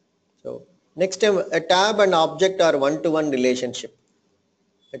 So next time, a tab and object are one-to-one relationship.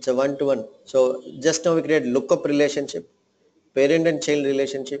 It's a one-to-one. So just now we create lookup relationship, parent and child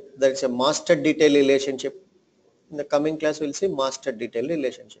relationship. There is a master detail relationship. In the coming class, we'll see master detail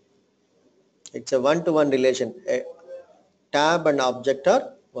relationship. It's a one-to-one relation. A tab and object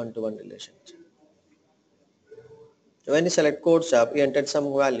are one-to-one relationship. So when you select codes tab, you enter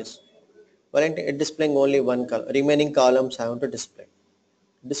some values. Well, it displaying only one column. Remaining columns I want to display.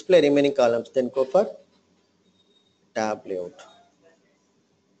 Display remaining columns, then go for tab layout.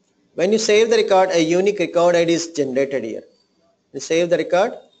 When you save the record, a unique record ID is generated here. You save the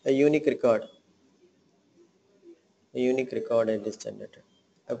record, a unique record. A unique record ID is generated.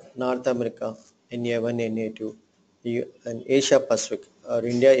 Of North America, NA1, NA2, and Asia Pacific, or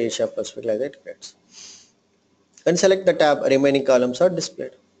India, Asia Pacific, like that creates. When select the tab, remaining columns are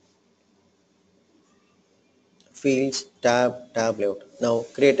displayed. Fields, tab layout. Now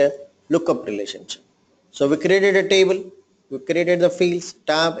create a lookup relationship. So we created a table, we created the fields,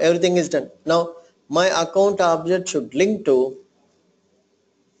 tab, everything is done. Now my account object should link to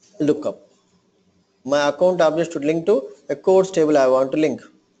lookup. My account object should link to a codes table I want to link.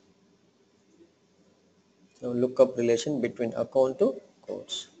 Now lookup relation between account to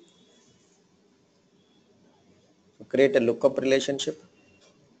codes. So create a lookup relationship.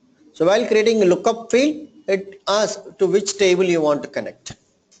 So while creating a lookup field, it asks to which table you want to connect.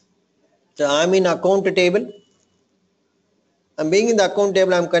 So I'm in account table. I'm being in the account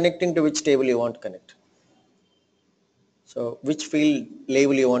table, I'm connecting to which table you want to connect. So which field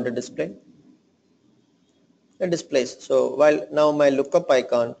label you want to display? It displays. So while now my lookup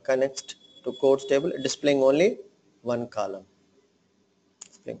icon connects to codes table, displaying only one column.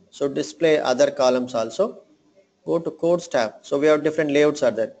 So display other columns also. Go to codes tab. So we have different layouts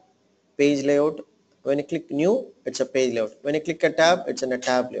are there. Page layout. When you click new, it's a page layout. When you click a tab, it's in a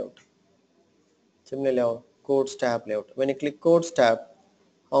tab layout. Similarly, codes tab layout. When you click codes tab,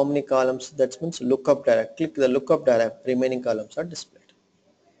 how many columns? That means lookup dialog. Click the lookup dialog. Remaining columns are displayed.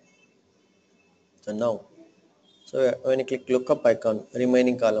 So now, so when you click lookup icon,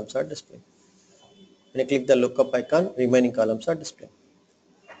 remaining columns are displayed. When you click the lookup icon, remaining columns are displayed.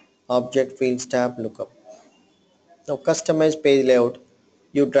 Object fields tab lookup. Now customize page layout.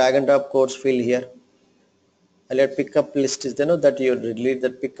 You drag and drop codes field here. I'll let pickup list is there, no, that you delete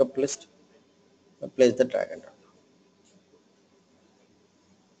that pickup list. Place the drag and drop.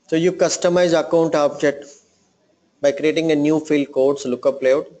 So you customize account object by creating a new field codes lookup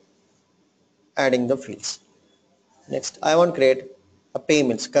layout, adding the fields. Next, I want to create a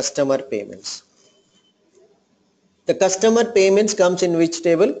payments, customer payments. The customer payments comes in which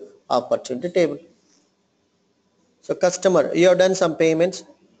table? Opportunity table. So customer, you have done some payments.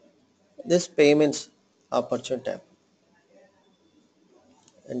 This payments opportunity tab.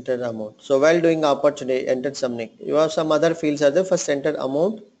 Enter the amount. So while doing opportunity, enter something. You have some other fields are there. First enter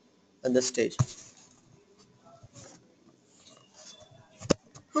amount and the stage.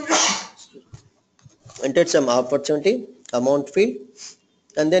 Enter some opportunity, amount field,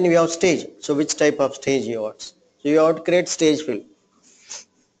 and then we have stage. So which type of stage you want? So you have to create stage field.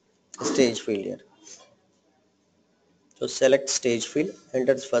 Stage field here. So select stage field,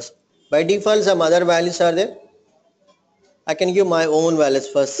 enter first. By default, some other values are there. I can give my own values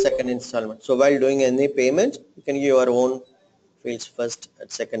first, second installment. So while doing any payment, you can give your own fields first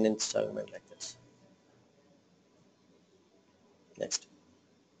and second installment like this. Next.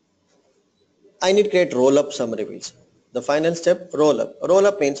 I need to create roll-up summary fields. The final step, roll-up.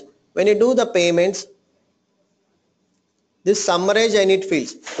 Roll-up means when you do the payments, this summarize I need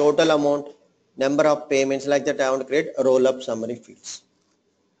fields, total amount, number of payments, like that I want to create roll-up summary fields.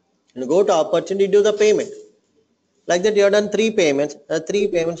 And go to opportunity, do the payment. Like that you have done 3 payments. The 3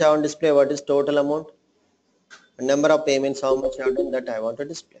 payments I want to display what is total amount, and number of payments, how much I have done, that I want to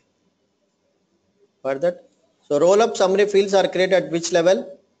display. For that, so roll-up summary fields are created at which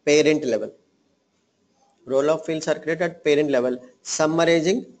level? Parent level. Roll-up fields are created at parent level,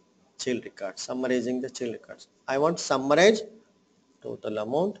 summarizing child records, summarizing the child records. I want to summarize total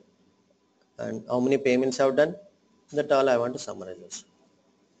amount and how many payments I have done. That all I want to summarize this.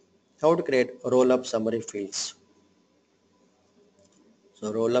 How to create roll-up summary fields.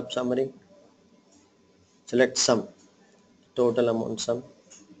 So roll-up summary, select sum, total amount sum.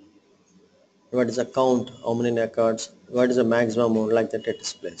 What is the count, how many records, what is the maximum amount, like that it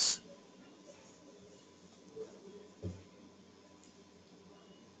displays.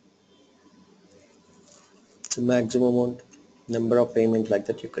 So maximum amount, number of payments like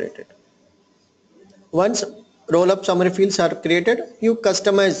that you created. Once roll-up summary fields are created, you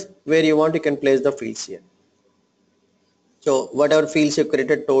customize where you want, you can place the fields here. So whatever fields you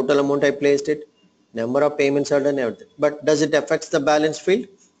created, total amount I placed it, number of payments are done, everything. But does it affect the balance field?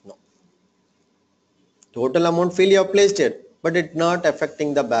 No. Total amount field you have placed it, but it's not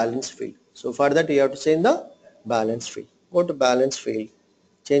affecting the balance field. So for that you have to change the balance field. Go to balance field,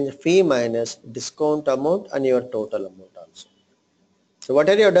 change fee minus discount amount and your total amount also. So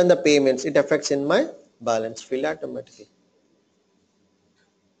whatever you have done the payments, it affects in my balance field automatically.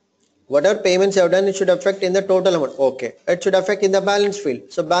 Whatever payments you have done, it should affect in the total amount. Okay, it should affect in the balance field.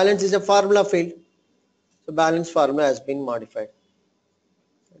 So balance is a formula field. So balance formula has been modified.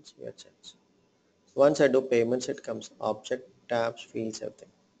 Let's see a change. Once I do payments, it comes object, tabs, fields, everything.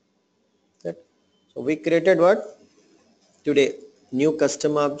 Right? So we created what? Today, new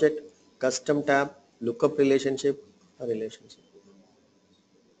custom object, custom tab, lookup relationship, a relationship.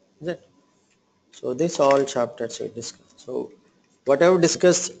 Is it? So this all chapters we discussed. So whatever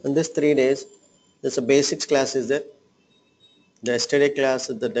discussed in these 3 days, there's a basics class is there. The yesterday class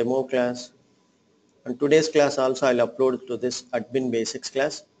is the demo class. And today's class also I'll upload to this admin basics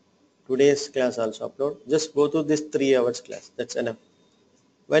class. Today's class also upload. Just go to this 3 hours class. That's enough.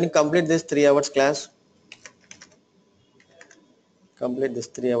 When you complete this 3 hours class, complete this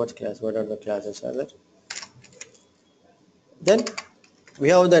 3 hours class, what are the classes are there? Then we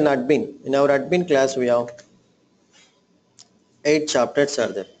have an admin. In our admin class, we have 8 chapters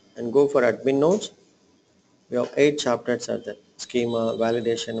are there. And go for admin notes. We have 8 chapters are there. Schema,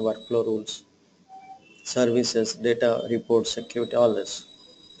 validation, workflow rules, services, data, reports, security, all this.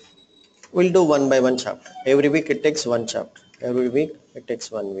 We'll do one by one chapter. Every week it takes one chapter. Every week it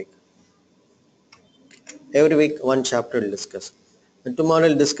takes 1 week. Every week one chapter we'll discuss. And tomorrow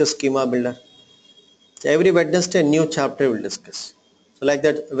we'll discuss schema builder. So every Wednesday new chapter we'll discuss. So like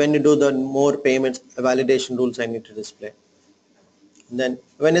that when you do the more payments, validation rules I need to display. And then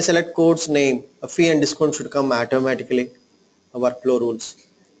when I select code's name, a fee and discount should come automatically. Workflow rules.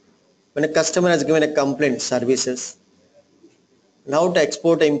 When a customer has given a complaint, services. And how to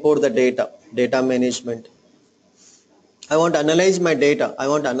export and import the data, data management. I want to analyze my data. I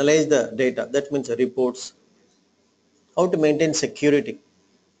want to analyze the data. That means reports. How to maintain security.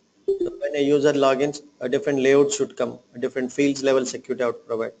 So when a user logins, a different layout should come, a different fields level security I would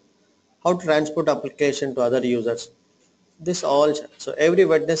provide. How to transport application to other users. This all. So every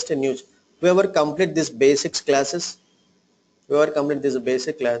Wednesday news. Whoever complete these basics classes, whoever complete this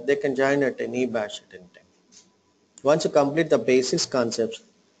basic class, they can join at any batch at any time. Once you complete the basics concepts,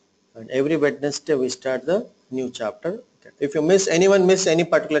 and every Wednesday we start the new chapter. If you anyone miss any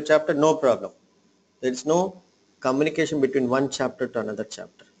particular chapter, no problem. There is no communication between one chapter to another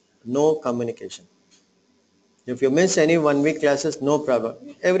chapter. No communication. If you miss any 1 week classes, no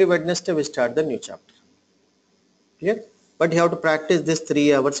problem. Every Wednesday we start the new chapter. Clear? But you have to practice this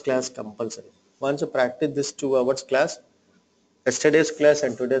 3 hours class compulsory. Once you practice this 2 hours class, yesterday's class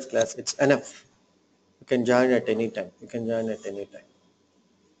and today's class, it's enough. You can join at any time. You can join at any time.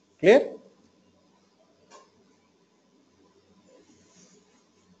 Clear?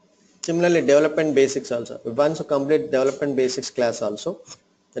 Similarly, development basics also. Once you complete development basics class also,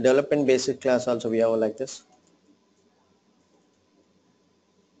 the development basic class also we have like this.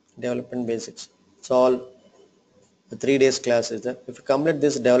 Development basics. It's all the 3 days class is there. If you complete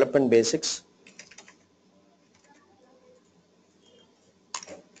this development basics,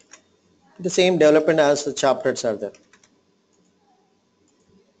 the same development as the chapters are there.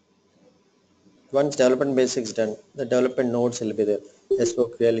 Once development basics done, the development nodes will be there.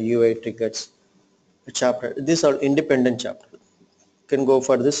 SQL, UI triggers, a chapter. These are independent chapter. You can go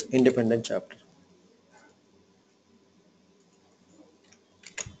for this independent chapter.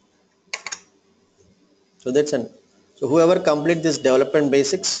 So that's an. So whoever complete this development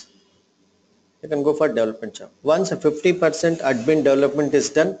basics, you can go for development chapter. Once a 50% admin development is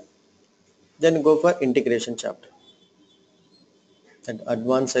done, then go for integration chapter. And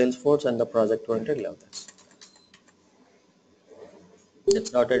advanced Salesforce and the project oriented levels. It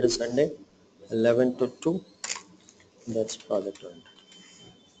started Sunday, 11 to 2. That's project oriented.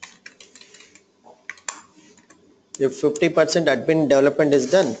 If 50% admin development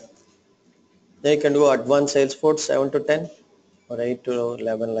is done, then you can do advanced Salesforce 7 to 10 or 8 to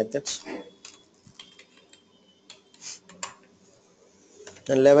 11 like that.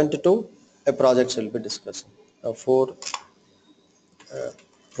 And 11 to 2, a project will be discussing. 4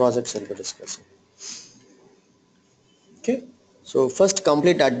 projects will be discussing. Okay. So first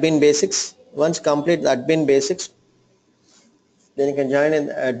complete admin basics. Once complete the admin basics, then you can join in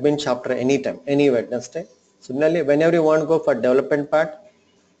the admin chapter anytime, any Wednesday. Similarly, whenever you want to go for development part,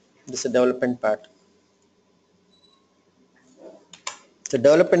 this is a development part. The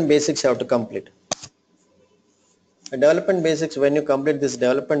development basics you have to complete. The development basics, when you complete this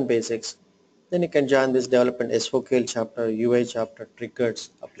development basics, then you can join this development SOQL chapter, UI chapter,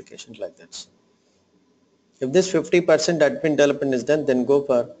 triggers, applications like that. If this 50% admin development is done, then go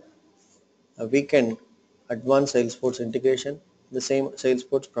for a weekend advanced Salesforce integration, the same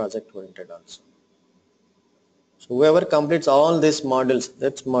Salesforce project oriented also. So whoever completes all these modules,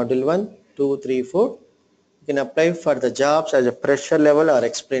 that's module 1, 2, 3, 4, you can apply for the jobs as a fresher level or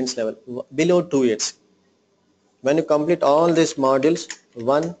experience level below 2 years. When you complete all these modules,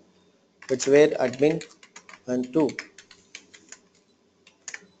 1, it's where admin, and 2,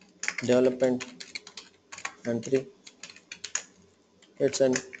 development, and 3, it's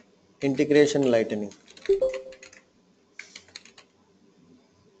an integration lightning.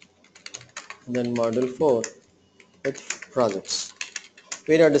 Then module 4 with projects.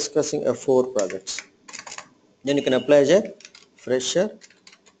 We are discussing 4 projects. Then you can apply as a fresher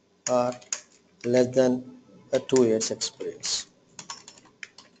or less than a 2 years experience.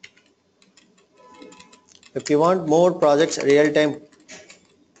 If you want more projects real time,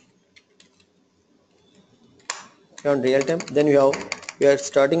 then we are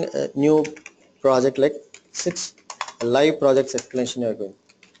starting a new project like 6 live projects explanation. You are going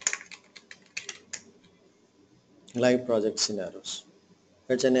live project scenarios.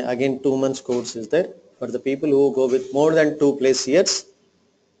 It's an again 2 months course is there for the people who go with more than 2+ years.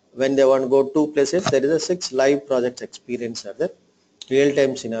 When they want to go 2+ years, there is a 6 live project experience are there. Real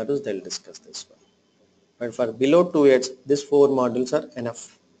time scenarios, they'll discuss this one. But for below 2 years, these 4 modules are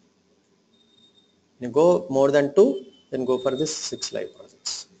enough. You go more than 2, then go for this 6 live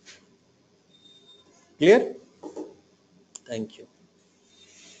projects. Clear? Thank you.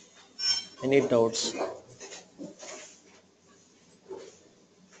 Any doubts?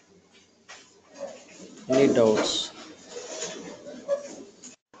 Any doubts?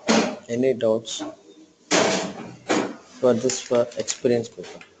 Any doubts for this for experience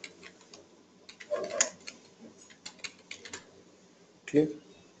paper? Clear?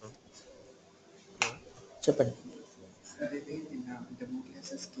 Hello? Hello? చెప్పండి. Sir ఇది నిన్న demo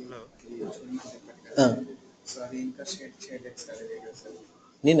క్లాసెస్కి Hello? చూడమని చెప్పారు కదా ఆ, so అది ఇంకా షేర్ చేయలేదు సార్ అదే కదా సార్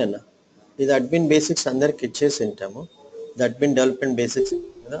నేనన్నా ఇది అడ్మిన్ బేసిక్స్ అందరికి ఇచ్చేసి ఉంటాము. ద అడ్మిన్ డెవలప్మెంట్ బేసిక్స్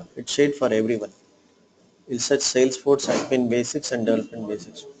కదా, it shade for every one. It's such Salesforce admin basics and development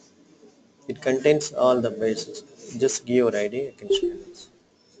basics. It contains all the basics. Just give your ID, I can share this.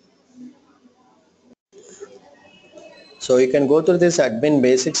 So you can go through this admin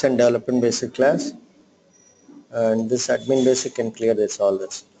basics and development basic class, and this admin basic can clear this all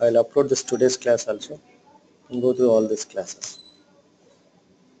this. I'll upload this today's class also and go through all these classes.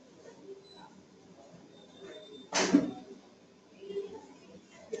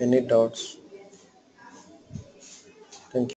 Any doubts? Thank you.